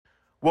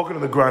Welcome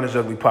to the Grind is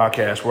Ugly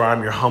podcast, where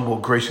I'm your humble,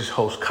 gracious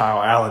host,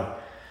 Kyle Allen.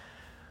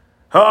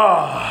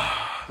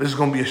 This is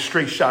going to be a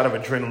straight shot of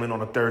adrenaline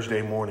on a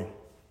Thursday morning.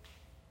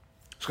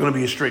 It's going to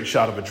be a straight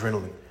shot of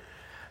adrenaline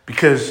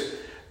because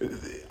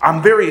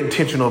I'm very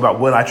intentional about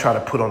what I try to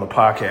put on the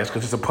podcast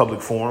because it's a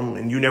public forum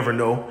and you never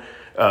know.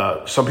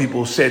 Some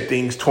people said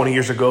things 20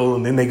 years ago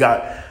and then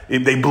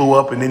they blew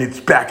up and then it's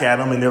back at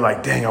them and they're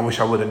like, dang, I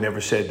wish I would have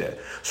never said that.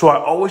 So I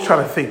always try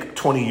to think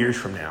 20 years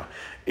from now,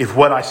 if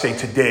what I say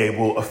today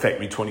will affect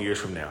me 20 years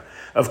from now.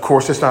 Of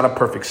course, it's not a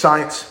perfect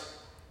science.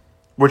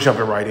 We're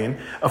jumping right in.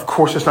 Of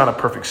course, it's not a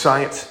perfect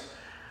science,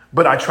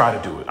 but I try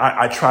to do it.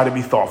 I try to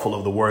be thoughtful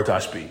of the words I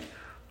speak.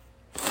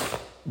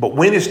 But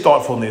when is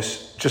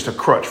thoughtfulness just a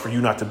crutch for you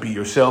not to be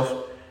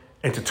yourself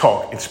and to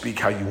talk and speak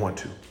how you want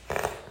to?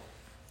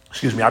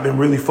 Excuse me. I've been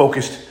really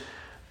focused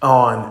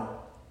on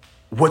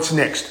what's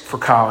next for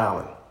Kyle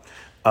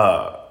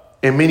Allen.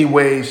 In many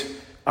ways,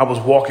 I was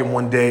walking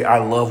one day. I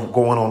love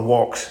going on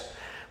walks.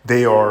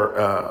 They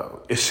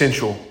are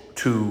essential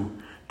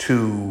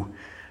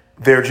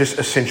they're just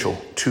essential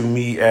to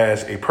me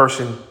as a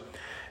person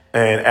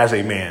and as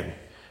a man.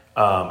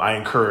 I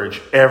encourage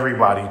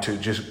everybody to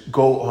just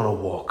go on a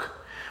walk.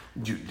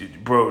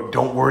 Bro,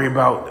 don't worry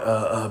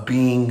about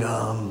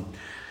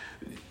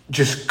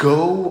just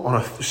go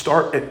on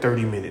start at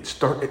 30 minutes,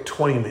 start at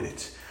 20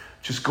 minutes.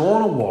 Just go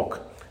on a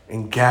walk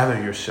and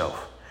gather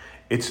yourself.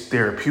 It's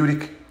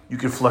therapeutic. You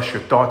can flush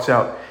your thoughts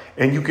out.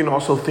 And you can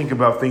also think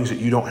about things that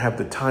you don't have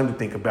the time to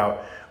think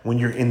about when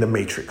you're in the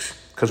matrix,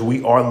 because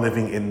we are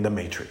living in the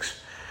matrix.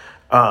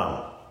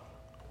 But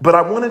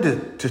I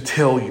wanted to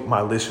tell you,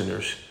 my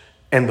listeners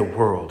and the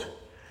world,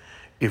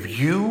 if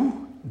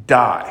you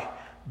die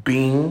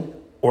being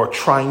or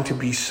trying to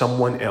be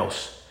someone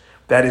else,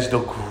 that is the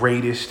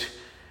greatest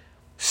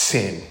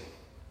sin.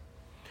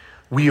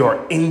 We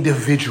are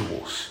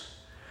individuals.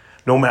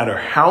 No matter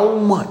how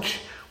much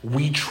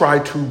we try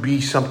to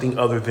be something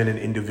other than an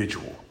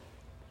individual.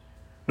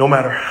 No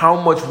matter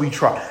how much we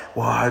try.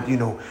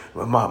 Well,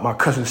 my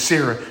cousin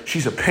Sarah,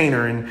 she's a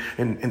painter and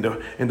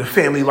the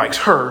family likes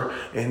her.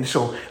 And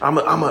so I'm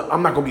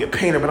not going to be a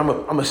painter, but I'm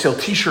going to sell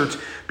T-shirts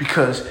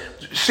because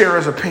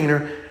Sarah's a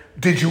painter.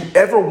 Did you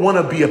ever want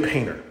to be a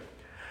painter?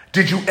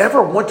 Did you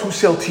ever want to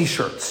sell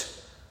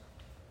T-shirts?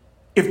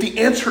 If the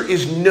answer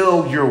is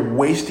no, you're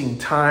wasting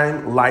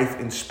time, life,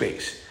 and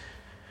space.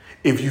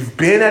 If you've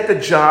been at the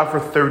job for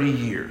 30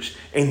 years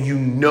and you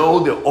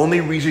know the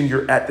only reason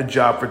you're at the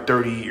job for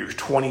 30 years,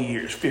 20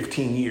 years,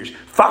 15 years,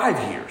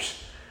 5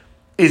 years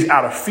is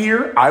out of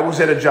fear. I was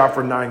at a job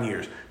for 9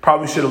 years.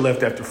 Probably should have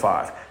left after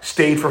 5.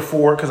 Stayed for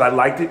 4 because I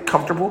liked it,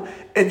 comfortable.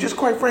 And just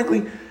quite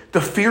frankly,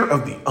 the fear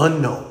of the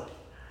unknown.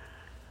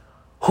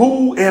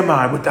 Who am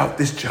I without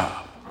this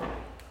job?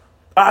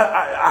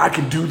 I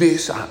can do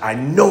this. I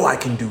know I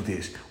can do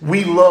this.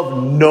 We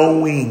love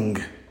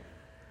knowing.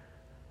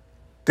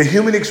 The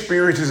human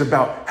experience is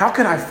about how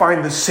can I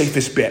find the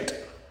safest bet?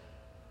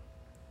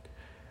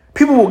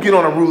 People will get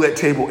on a roulette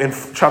table and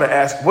try to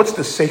ask, what's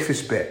the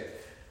safest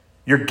bet?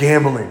 You're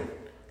gambling.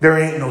 There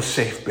ain't no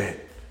safe bet.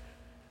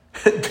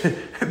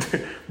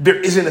 There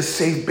isn't a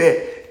safe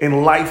bet.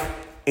 In life,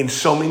 in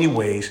so many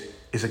ways,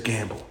 is a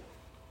gamble.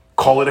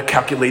 Call it a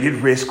calculated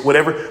risk,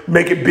 whatever.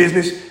 Make it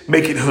business,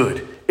 make it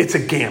hood. It's a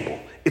gamble.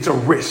 It's a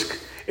risk.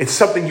 It's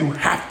something you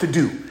have to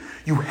do.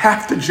 You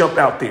have to jump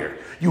out there.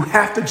 You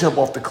have to jump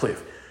off the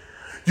cliff.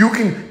 You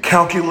can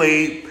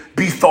calculate,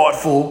 be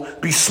thoughtful,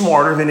 be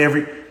smarter than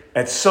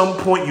at some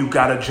point, you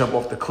got to jump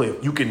off the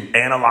cliff. You can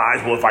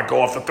analyze, well, if I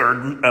go off the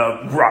third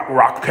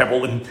rock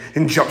pebble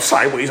and jump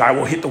sideways, I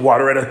will hit the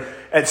water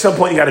at some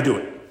point, you got to do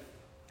it.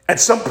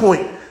 At some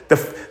point,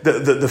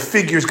 the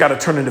figures got to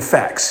turn into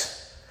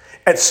facts.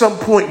 At some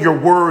point, your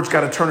words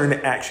got to turn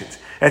into actions.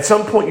 At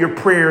some point, your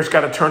prayers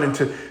got to turn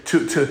into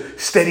to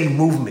steady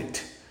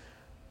movement.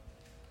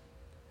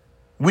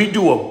 We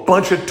do a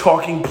bunch of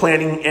talking,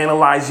 planning,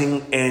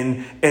 analyzing,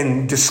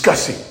 and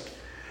discussing.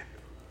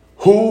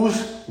 Who's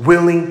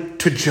willing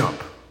to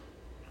jump?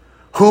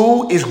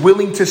 Who is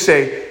willing to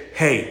say,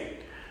 hey,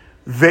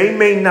 they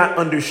may not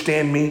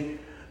understand me,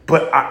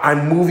 but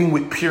I'm moving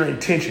with pure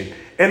intention.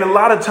 And a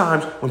lot of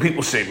times when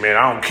people say, man,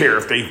 I don't care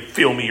if they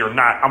feel me or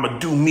not, I'm going to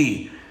do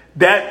me.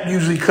 That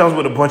usually comes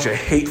with a bunch of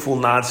hateful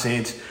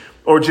nonsense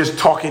or just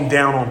talking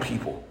down on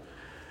people.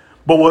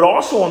 But what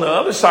also on the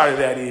other side of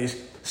that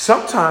is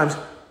sometimes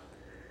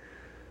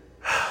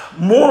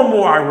more and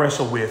more I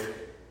wrestle with,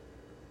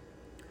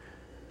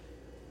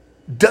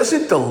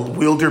 doesn't the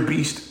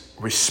wildebeest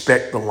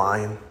respect the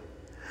lion?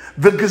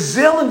 The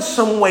gazelle in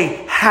some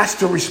way has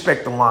to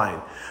respect the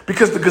lion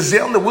because the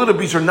gazelle and the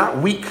wildebeest are not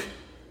weak,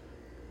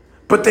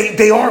 but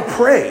they are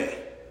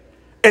prey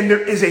and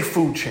there is a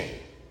food chain.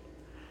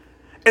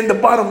 And the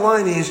bottom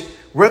line is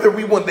whether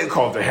we want, they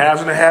call it the haves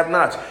and the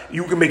have-nots.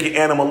 You can make it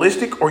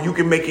animalistic or you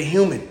can make it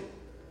human.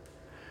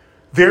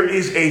 There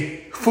is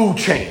a food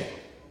chain.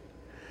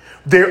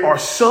 There are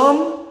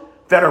some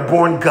that are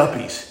born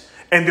guppies,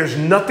 and there's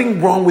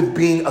nothing wrong with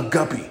being a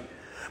guppy,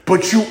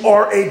 but you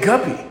are a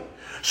guppy.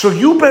 So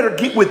you better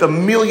get with a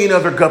million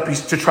other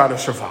guppies to try to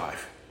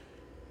survive.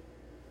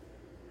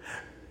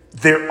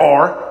 There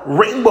are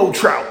rainbow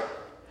trout.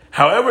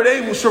 However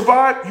they will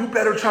survive, you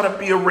better try to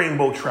be a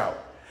rainbow trout.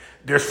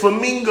 There's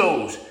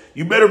flamingos.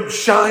 You better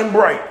shine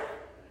bright.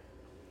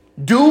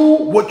 Do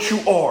what you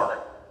are.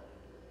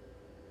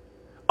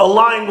 A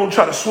lion gonna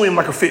try to swim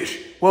like a fish.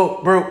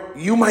 Well, bro,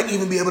 you might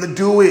even be able to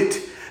do it.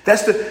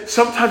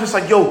 Sometimes it's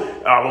like,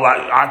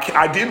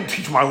 I didn't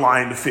teach my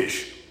lion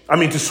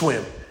to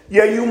swim.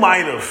 Yeah, you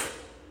might have.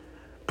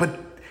 But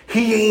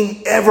he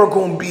ain't ever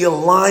gonna be a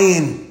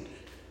lion.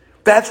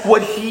 That's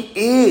what he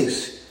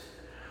is.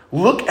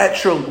 Look at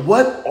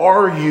what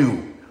are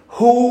you?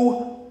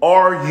 Who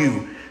are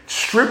you?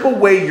 Strip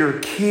away your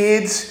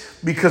kids,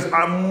 because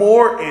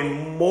more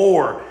and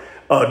more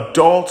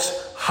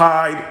adults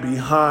hide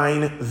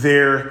behind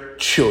their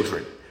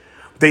children.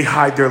 They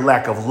hide their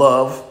lack of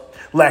love,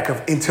 lack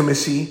of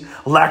intimacy,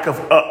 lack of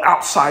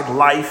outside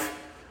life,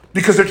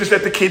 because they're just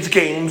at the kids'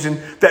 games, and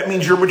that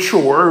means you're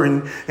mature,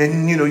 and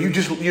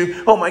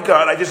oh my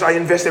God, I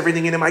invest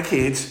everything into my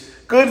kids.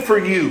 Good for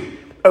you.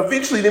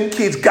 Eventually, them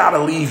kids gotta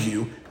leave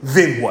you.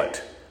 Then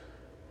what?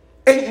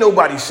 Ain't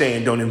nobody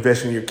saying don't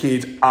invest in your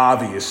kids,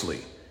 obviously.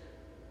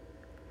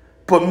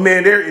 But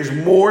man, there is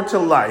more to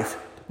life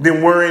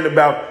than worrying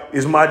about,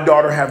 is my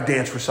daughter have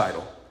dance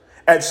recital?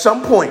 At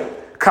some point,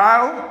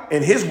 Kyle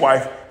and his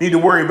wife need to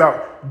worry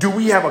about, do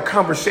we have a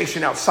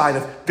conversation outside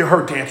of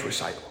her dance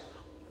recital?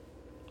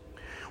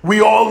 We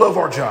all love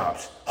our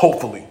jobs,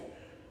 hopefully.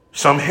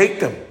 Some hate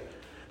them.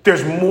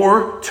 There's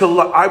more to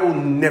life.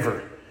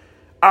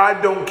 I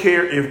don't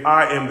care if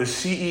I am the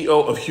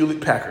CEO of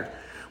Hewlett Packard.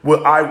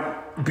 Will I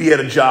be at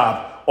a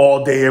job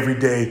all day, every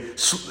day,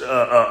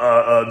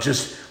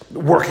 just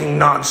working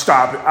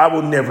nonstop? I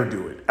will never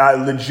do it. I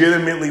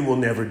legitimately will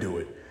never do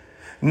it.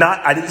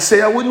 I didn't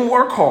say I wouldn't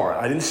work hard.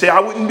 I didn't say I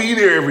wouldn't be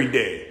there every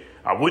day.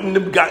 I wouldn't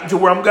have gotten to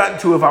where I'm gotten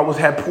to if I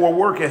had poor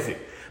work ethic.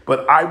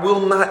 But I will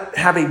not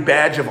have a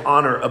badge of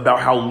honor about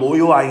how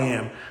loyal I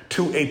am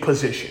to a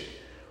position.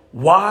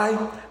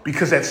 Why?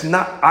 Because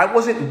I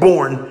wasn't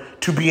born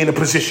to be in a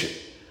position.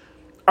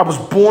 I was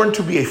born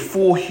to be a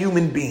full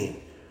human being.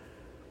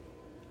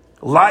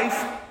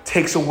 Life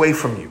takes away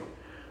from you.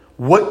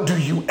 What do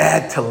you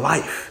add to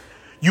life?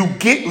 You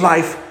get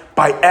life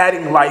by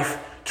adding life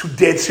to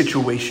dead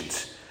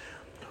situations.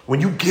 When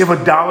you give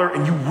 $1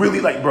 and you really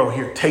bro,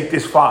 here, take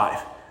this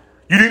 $5.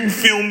 You didn't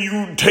film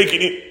you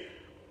taking it.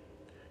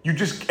 You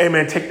just, hey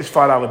man, take this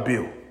 $5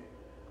 bill.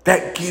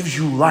 That gives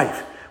you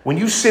life. When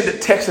you send a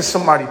text to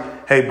somebody,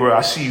 hey bro,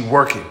 I see you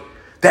working.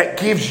 That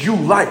gives you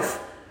life.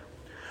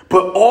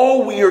 But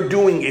all we are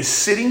doing is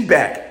sitting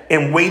back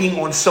and waiting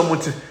on someone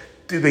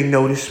do they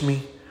notice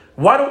me?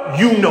 Why don't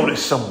you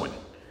notice someone?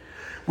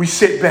 We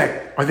sit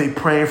back. Are they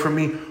praying for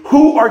me?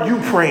 Who are you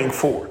praying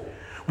for?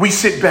 We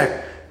sit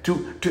back.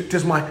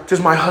 Does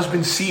my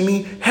husband see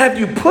me? Have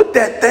you put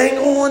that thing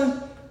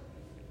on?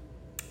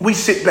 We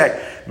sit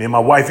back. Man, my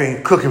wife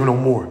ain't cooking no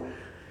more.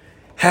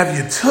 Have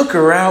you took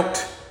her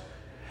out?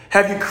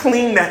 Have you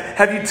cleaned that?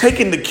 Have you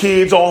taken the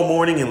kids all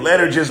morning and let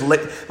her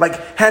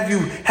have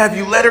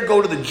you let her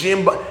go to the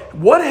gym? But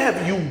what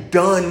have you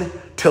done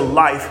to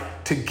life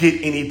to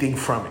get anything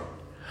from it?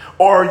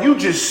 Or are you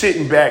just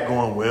sitting back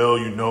going, well,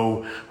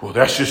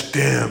 that's just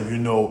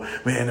them,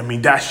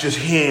 man, that's just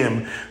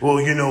him. Well,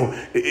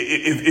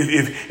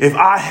 if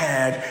I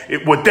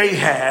had what they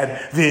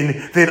had,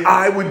 then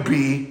I would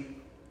be.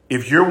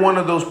 If you're one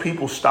of those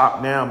people,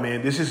 stop now,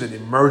 man. This is an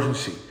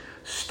emergency.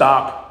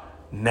 Stop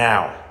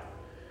now.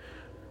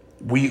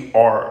 We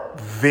are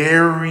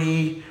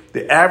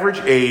the average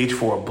age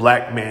for a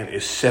black man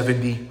is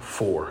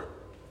 74.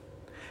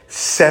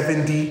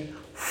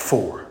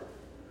 74.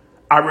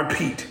 I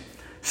repeat,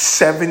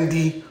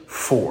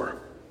 74.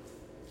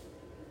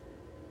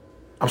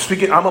 I'm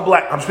speaking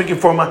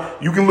for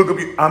you can look up,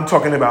 I'm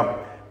talking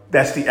about,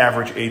 that's the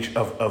average age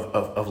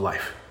of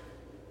life.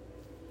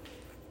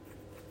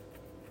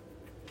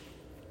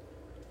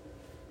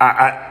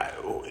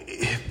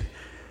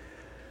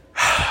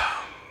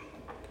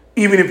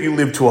 Even if you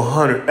live to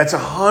 100, that's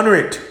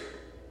 100.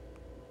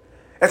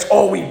 That's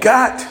all we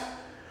got.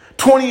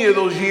 20 of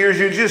those years,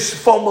 you're just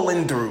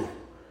fumbling through.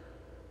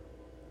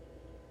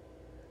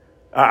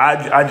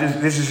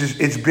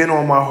 It's been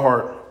on my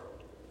heart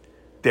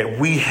that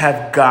we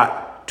have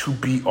got to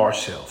be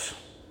ourselves.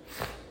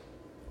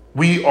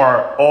 We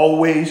are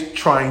always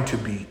trying to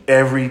be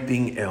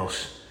everything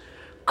else.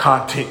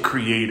 Content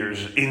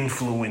creators,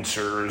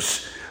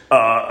 influencers,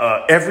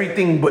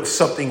 everything but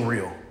something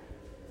real.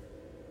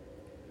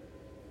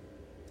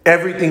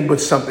 Everything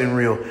but something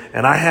real.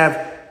 And I have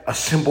a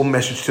simple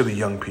message to the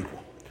young people.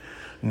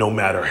 No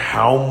matter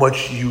how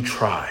much you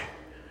try,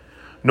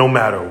 no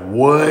matter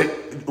what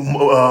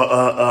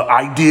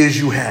ideas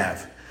you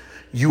have,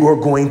 you are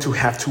going to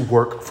have to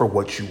work for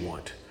what you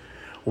want.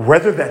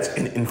 Whether that's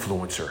an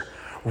influencer,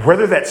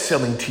 whether that's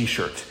selling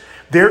t-shirts.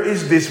 There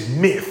is this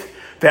myth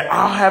that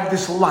I'll have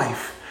this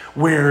life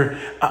where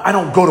I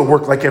don't go to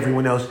work like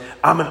everyone else.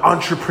 I'm an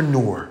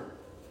entrepreneur.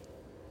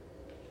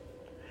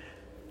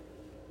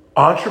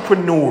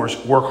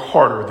 Entrepreneurs work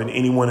harder than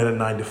anyone at a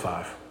 9 to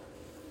 5.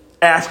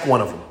 Ask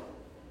one of them.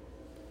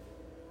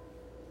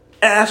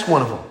 Ask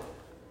one of them.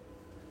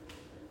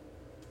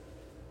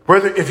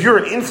 Whether if you're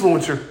an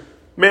influencer,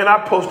 man,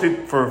 I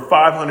posted for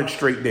 500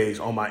 straight days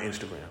on my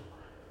Instagram.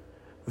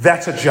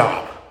 That's a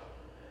job.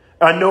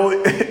 I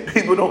know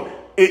people don't.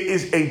 It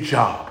is a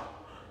job.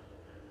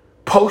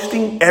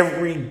 Posting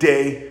every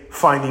day,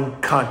 finding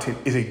content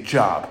is a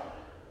job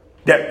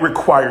that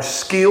requires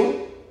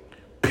skill,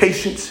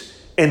 patience,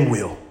 and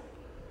will.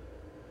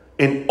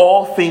 In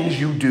all things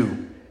you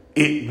do,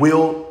 it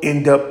will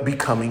end up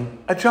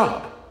becoming a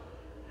job.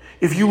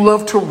 If you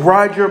love to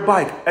ride your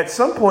bike, at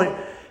some point,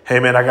 hey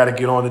man, I got to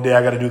get on today.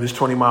 I got to do this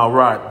 20-mile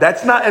ride.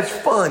 That's not as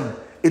fun.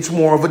 It's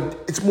more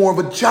of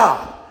a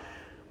job.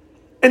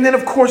 And then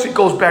of course it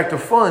goes back to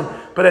fun,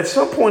 but at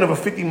some point of a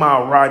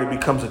 50-mile ride, it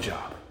becomes a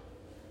job.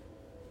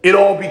 It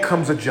all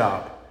becomes a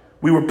job.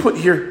 We were put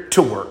here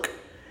to work.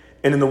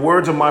 And in the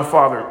words of my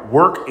father,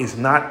 work is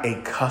not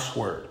a cuss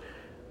word.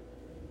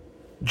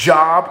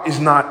 Job is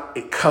not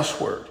a cuss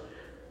word.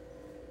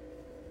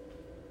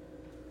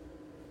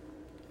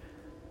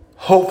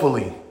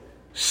 Hopefully,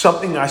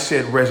 something I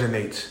said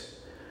resonates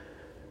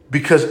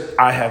because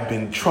I have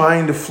been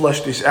trying to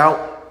flush this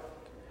out.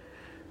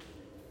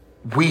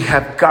 We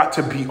have got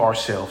to be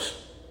ourselves.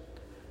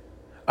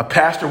 A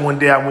pastor, one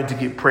day I went to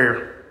get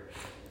prayer.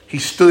 He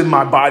stood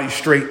my body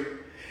straight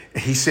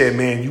and he said,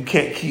 man, you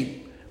can't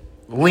keep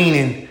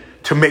leaning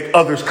to make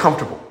others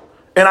comfortable.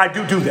 And I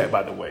do that,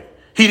 by the way.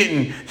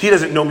 He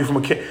doesn't know me from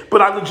a kid,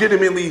 but I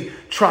legitimately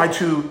try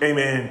to, hey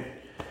man,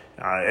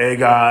 hey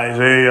guys,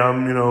 hey,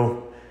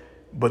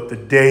 but the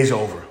day's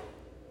over.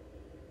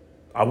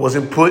 I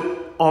wasn't put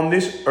on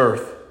this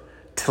earth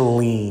to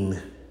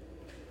lean.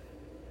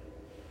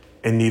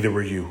 And neither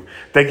were you.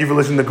 Thank you for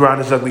listening to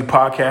Grind is Ugly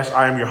podcast.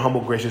 I am your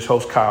humble, gracious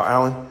host, Kyle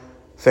Allen.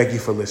 Thank you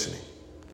for listening.